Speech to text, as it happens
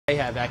They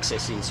have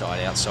access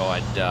inside,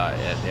 outside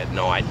at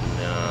night,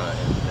 and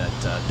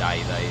at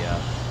day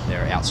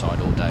they're outside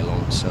all day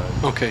long. So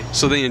okay,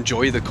 so they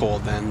enjoy the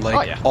cold then,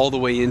 like all the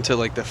way into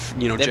like the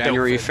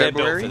January,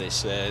 February. They're built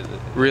for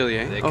this. Really,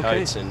 eh? Their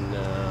coats, and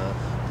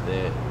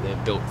they're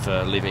built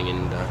for living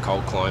in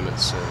cold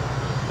climates. They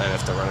don't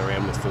have to run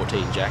around with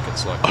 14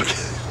 jackets like we do.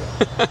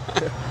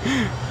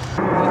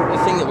 The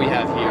thing that we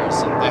have here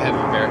is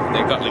that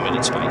they've got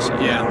limited space.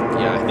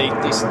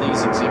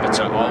 These exhibits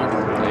are old,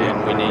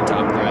 and we need to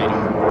upgrade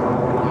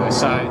them.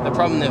 So the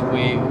problem that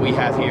we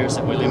have here is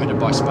that we're limited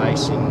by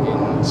space,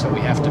 so we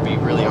have to be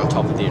really on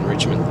top of the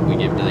enrichment that we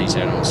give to these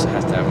animals. They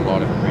have to have a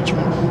lot of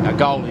enrichment. Our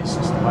goal is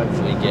just to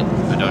hopefully get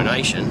a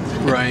donation.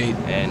 Right.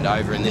 And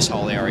over in this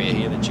whole area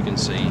here that you can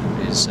see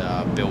is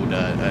build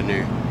a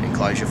new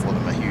enclosure for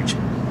them, a huge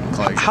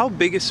enclosure. How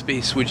big a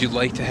space would you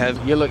like to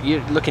have? You're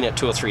looking at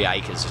 2 or 3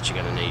 acres that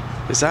you're going to need.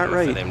 Is that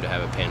right? For them to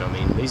have a pen. I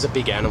mean, these are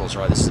big animals,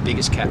 right? This is the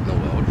biggest cat in the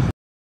world.